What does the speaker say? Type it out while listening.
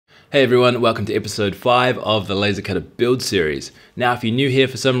Hey everyone, welcome to episode 5 of the Laser Cutter Build Series. Now if you're new here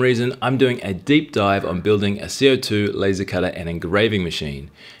for some reason, I'm doing a deep dive on building a CO2 laser cutter and engraving machine.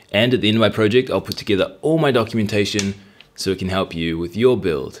 And at the end of my project, I'll put together all my documentation so it can help you with your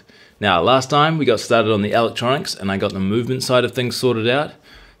build. Now last time we got started on the electronics and I got the movement side of things sorted out.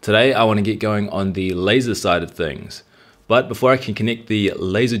 Today I want to get going on the laser side of things. But before I can connect the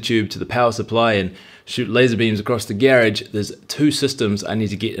laser tube to the power supply and shoot laser beams across the garage, there's two systems I need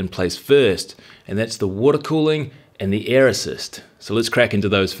to get in place first, and that's the water cooling and the air assist. So let's crack into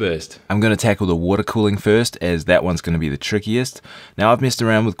those first. I'm going to tackle the water cooling first, as that one's going to be the trickiest. Now I've messed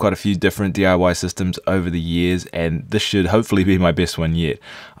around with quite a few different DIY systems over the years, and this should hopefully be my best one yet.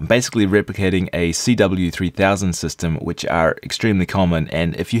 I'm basically replicating a CW3000 system, which are extremely common,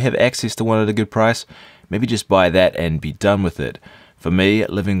 and if you have access to one at a good price, maybe just buy that and be done with it. For me,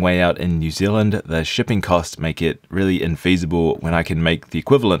 living way out in New Zealand, the shipping costs make it really infeasible when I can make the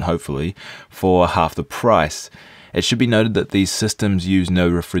equivalent, hopefully, for half the price. It should be noted that these systems use no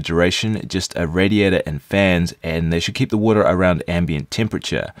refrigeration, just a radiator and fans, and they should keep the water around ambient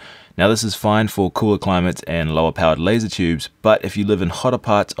temperature. Now this is fine for cooler climates and lower powered laser tubes, but if you live in hotter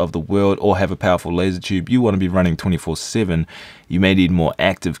parts of the world or have a powerful laser tube you want to be running 24/7, you may need more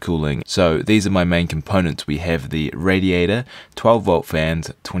active cooling. So these are my main components. We have the radiator, 12 volt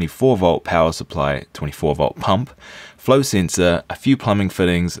fans, 24 volt power supply, 24 volt pump, flow sensor, a few plumbing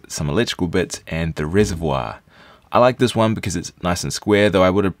fittings, some electrical bits, and the reservoir. I like this one because it's nice and square, though I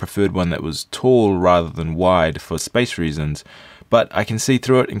would have preferred one that was tall rather than wide for space reasons. But I can see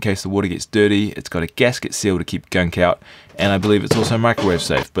through it in case the water gets dirty. It's got a gasket seal to keep gunk out, and I believe it's also microwave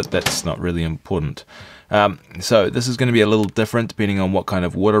safe, but that's not really important. So this is going to be a little different depending on what kind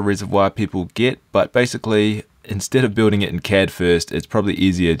of water reservoir people get, but basically instead of building it in CAD first, it's probably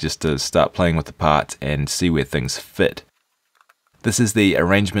easier just to start playing with the parts and see where things fit. This is the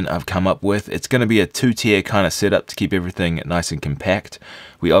arrangement I've come up with. It's going to be a two-tier kind of setup to keep everything nice and compact.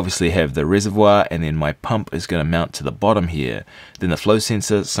 We obviously have the reservoir, and then my pump is going to mount to the bottom here. Then the flow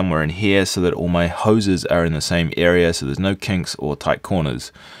sensor somewhere in here so that all my hoses are in the same area so there's no kinks or tight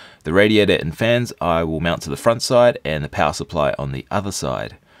corners. The radiator and fans I will mount to the front side and the power supply on the other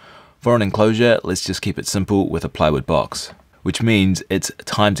side. For an enclosure, let's just keep it simple with a plywood box, which means it's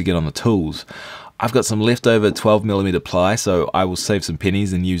time to get on the tools. I've got some leftover 12mm ply, so I will save some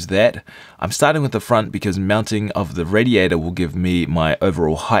pennies and use that. I'm starting with the front because mounting of the radiator will give me my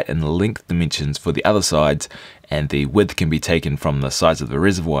overall height and length dimensions for the other sides, and the width can be taken from the size of the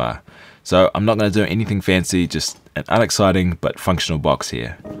reservoir. So I'm not going to do anything fancy, just an unexciting but functional box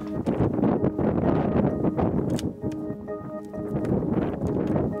here.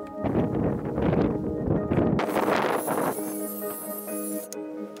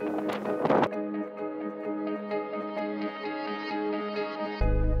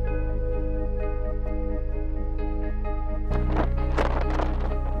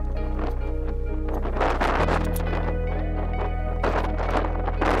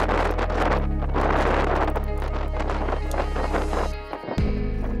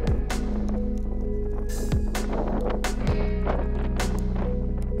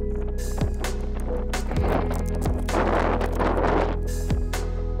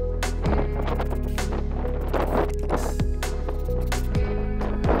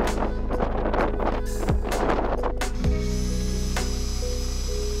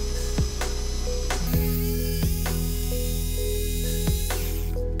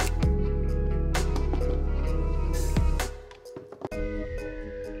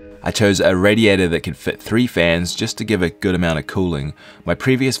 I chose a radiator that could fit 3 fans just to give a good amount of cooling. My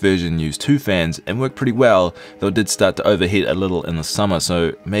previous version used 2 fans and worked pretty well, though it did start to overheat a little in the summer,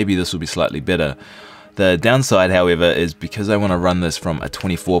 so maybe this will be slightly better. The downside, however, is because I want to run this from a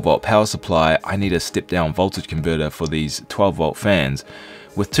 24 volt power supply, I need a step down voltage converter for these 12 volt fans.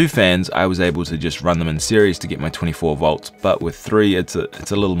 With 2 fans, I was able to just run them in series to get my 24 volts, but with 3, it's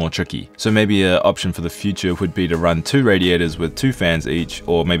a little more tricky. So maybe an option for the future would be to run 2 radiators with 2 fans each,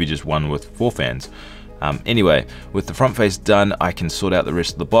 or maybe just one with 4 fans. Anyway, with the front face done, I can sort out the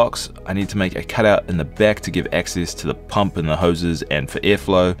rest of the box. I need to make a cutout in the back to give access to the pump and the hoses and for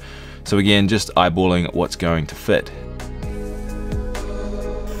airflow. So again, just eyeballing what's going to fit.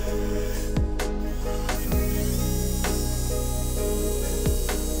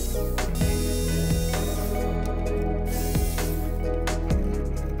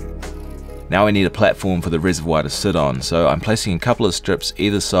 Now I need a platform for the reservoir to sit on, so I'm placing a couple of strips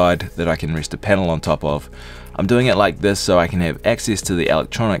either side that I can rest a panel on top of. I'm doing it like this so I can have access to the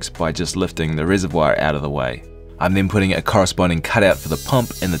electronics by just lifting the reservoir out of the way. I'm then putting a corresponding cutout for the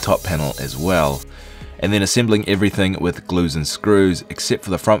pump in the top panel as well. and then assembling everything with glues and screws except for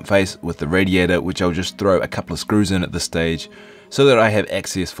the front face with the radiator, which I'll just throw a couple of screws in at this stage so that I have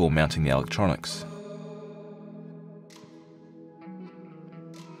access for mounting the electronics.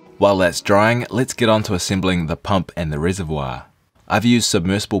 While that's drying, let's get on to assembling the pump and the reservoir. I've used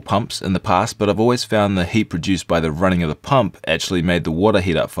submersible pumps in the past, but I've always found the heat produced by the running of the pump actually made the water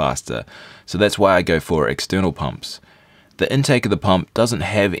heat up faster, so that's why I go for external pumps. The intake of the pump doesn't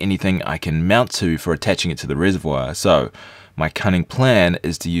have anything I can mount to for attaching it to the reservoir, so my cunning plan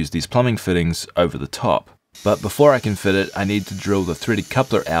is to use these plumbing fittings over the top. But before I can fit it, I need to drill the threaded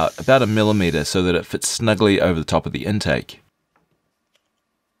coupler out about 1 millimeter so that it fits snugly over the top of the intake.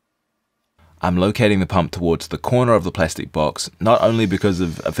 I'm locating the pump towards the corner of the plastic box, not only because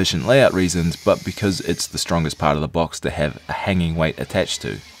of efficient layout reasons, but because it's the strongest part of the box to have a hanging weight attached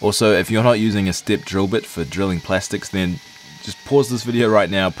to. Also, if you're not using a step drill bit for drilling plastics, then just pause this video right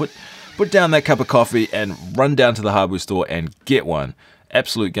now, put down that cup of coffee and run down to the hardware store and get one.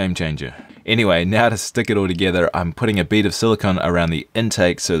 Absolute game changer. Anyway, now to stick it all together, I'm putting a bead of silicone around the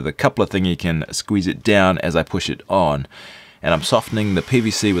intake so the coupler thingy can squeeze it down as I push it on. And I'm softening the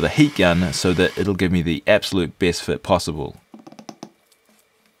PVC with a heat gun so that it'll give me the absolute best fit possible.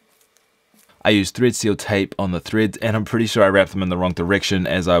 I used thread seal tape on the threads, and I'm pretty sure I wrapped them in the wrong direction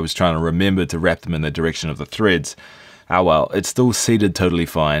as I was trying to remember to wrap them in the direction of the threads. Ah well, it's still seated totally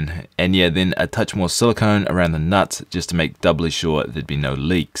fine. And yeah, then a touch more silicone around the nuts just to make doubly sure there'd be no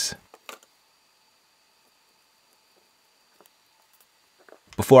leaks.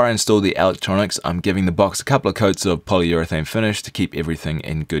 Before I install the electronics, I'm giving the box a couple of coats of polyurethane finish to keep everything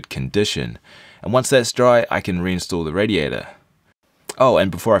in good condition. And once that's dry, I can reinstall the radiator. Oh,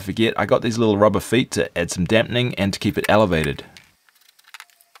 and before I forget, I got these little rubber feet to add some dampening and to keep it elevated.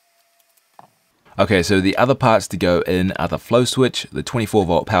 Okay, so the other parts to go in are the flow switch, the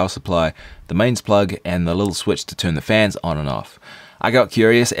 24-volt power supply, the mains plug, and the little switch to turn the fans on and off. I got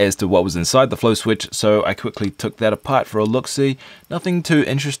curious as to what was inside the flow switch, so I quickly took that apart for a look-see. Nothing too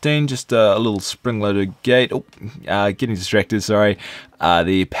interesting, just a little spring-loaded gate. Oh, getting distracted, sorry.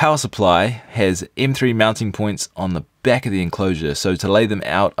 The power supply has M3 mounting points on the back of the enclosure, so to lay them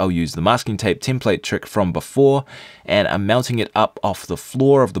out, I'll use the masking tape template trick from before, and I'm mounting it up off the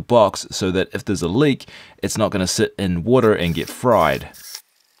floor of the box so that if there's a leak, it's not going to sit in water and get fried.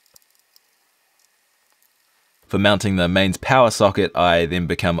 For mounting the mains power socket, I then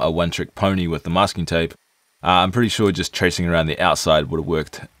become a one-trick pony with the masking tape. I'm pretty sure just tracing around the outside would have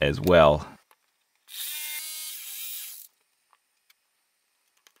worked as well.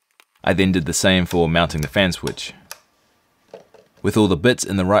 I then did the same for mounting the fan switch. With all the bits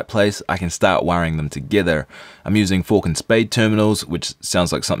in the right place, I can start wiring them together. I'm using fork and spade terminals, which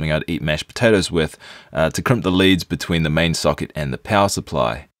sounds like something I'd eat mashed potatoes with, to crimp the leads between the main socket and the power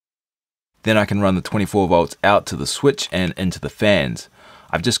supply. Then I can run the 24 volts out to the switch and into the fans.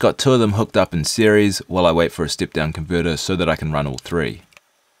 I've just got 2 of them hooked up in series while I wait for a step down converter so that I can run all 3.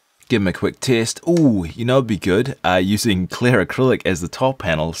 Give them a quick test. Ooh, you know it'd be good, using clear acrylic as the top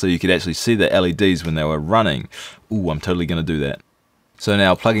panel so you could actually see the LEDs when they were running. Ooh, I'm totally going to do that. So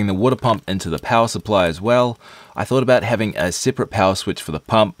now plugging the water pump into the power supply as well. I thought about having a separate power switch for the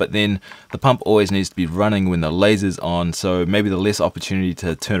pump, but then the pump always needs to be running when the laser's on, so maybe the less opportunity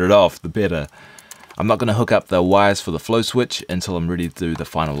to turn it off, the better. I'm not going to hook up the wires for the flow switch until I'm ready to do the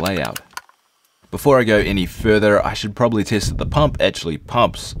final layout. Before I go any further, I should probably test that the pump actually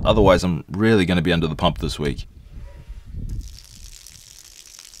pumps, otherwise I'm really going to be under the pump this week.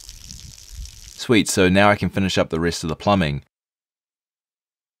 Sweet, so now I can finish up the rest of the plumbing.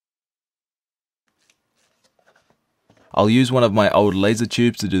 I'll use one of my old laser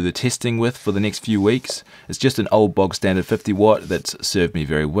tubes to do the testing with for the next few weeks. It's just an old bog standard 50 watt that's served me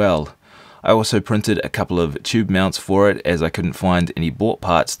very well. I also printed a couple of tube mounts for it as I couldn't find any bought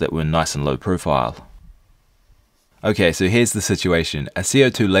parts that were nice and low profile. Okay, so here's the situation. A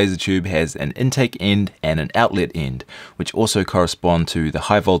CO2 laser tube has an intake end and an outlet end, which also correspond to the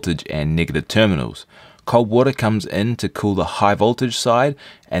high voltage and negative terminals. Cold water comes in to cool the high voltage side,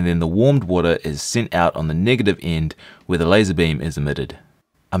 and then the warmed water is sent out on the negative end where the laser beam is emitted.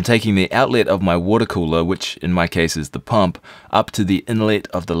 I'm taking the outlet of my water cooler, which in my case is the pump, up to the inlet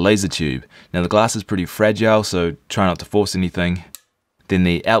of the laser tube. Now the glass is pretty fragile, so try not to force anything. Then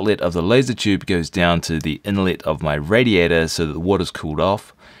the outlet of the laser tube goes down to the inlet of my radiator so that the water's cooled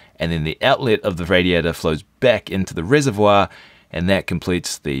off, and then the outlet of the radiator flows back into the reservoir, and that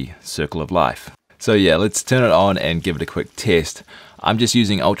completes the circle of life. So yeah, let's turn it on and give it a quick test. I'm just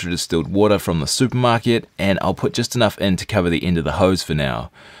using ultra distilled water from the supermarket, and I'll put just enough in to cover the end of the hose for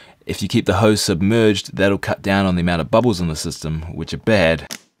now. If you keep the hose submerged, that'll cut down on the amount of bubbles in the system, which are bad.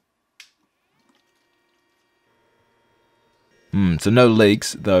 So no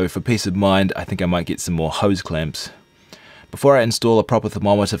leaks, though for peace of mind I think I might get some more hose clamps. Before I install a proper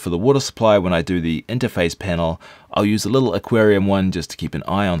thermometer for the water supply when I do the interface panel, I'll use a little aquarium one just to keep an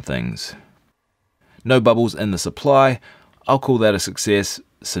eye on things. No bubbles in the supply, I'll call that a success,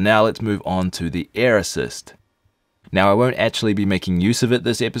 so now let's move on to the air assist. Now I won't actually be making use of it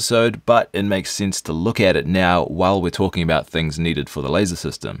this episode, but it makes sense to look at it now while we're talking about things needed for the laser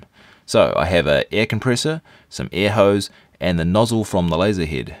system. So I have an air compressor, some air hose, and the nozzle from the laser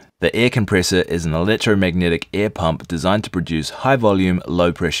head. The air compressor is an electromagnetic air pump designed to produce high volume,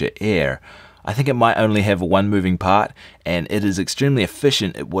 low pressure air. I think it might only have one moving part, and it is extremely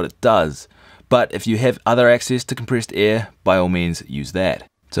efficient at what it does. But if you have other access to compressed air, by all means use that.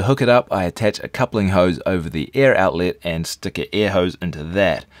 To hook it up, I attach a coupling hose over the air outlet and stick an air hose into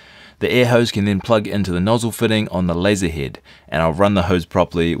that. The air hose can then plug into the nozzle fitting on the laser head, and I'll run the hose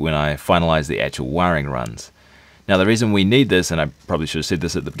properly when I finalize the actual wiring runs. Now the reason we need this, and I probably should have said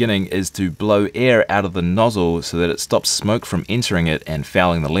this at the beginning, is to blow air out of the nozzle so that it stops smoke from entering it and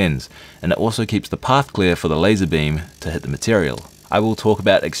fouling the lens, and it also keeps the path clear for the laser beam to hit the material. I will talk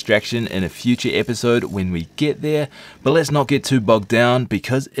about extraction in a future episode when we get there, but let's not get too bogged down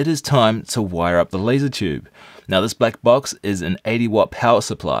because it is time to wire up the laser tube. Now this black box is an 80-watt power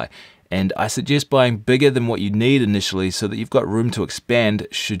supply, and I suggest buying bigger than what you need initially so that you've got room to expand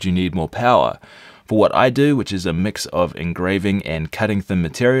should you need more power. For what I do, which is a mix of engraving and cutting thin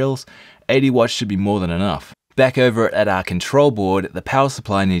materials, 80 watts should be more than enough. Back over at our control board, the power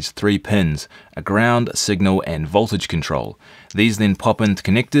supply needs 3 pins, a ground, signal and voltage control. These then pop into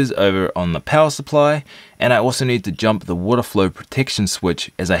connectors over on the power supply, and I also need to jump the water flow protection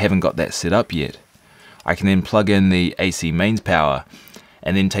switch as I haven't got that set up yet. I can then plug in the AC mains power,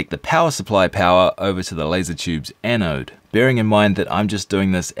 and then take the power supply power over to the laser tube's anode. Bearing in mind that I'm just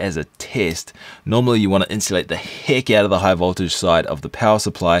doing this as a test, normally you want to insulate the heck out of the high voltage side of the power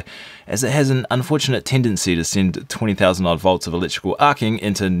supply, as it has an unfortunate tendency to send 20,000 odd volts of electrical arcing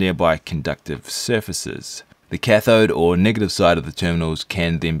into nearby conductive surfaces. The cathode or negative side of the terminals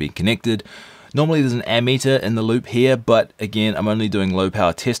can then be connected. Normally there's an ammeter in the loop here, but again I'm only doing low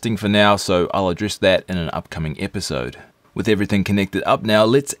power testing for now, so I'll address that in an upcoming episode. With everything connected up now,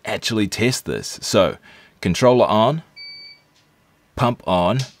 let's actually test this. So, controller on, pump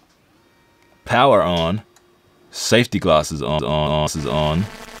on, power on, safety glasses on.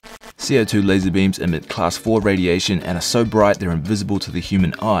 CO2 laser beams emit class 4 radiation and are so bright they're invisible to the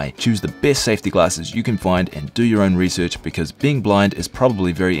human eye. Choose the best safety glasses you can find and do your own research because being blind is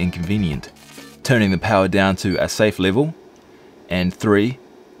probably very inconvenient. Turning the power down to a safe level, and 3,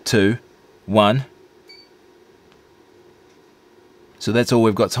 2, 1. So that's all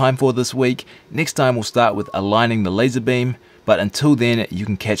we've got time for this week. Next time we'll start with aligning the laser beam, but until then you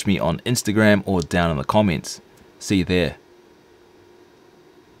can catch me on Instagram or down in the comments. See you there.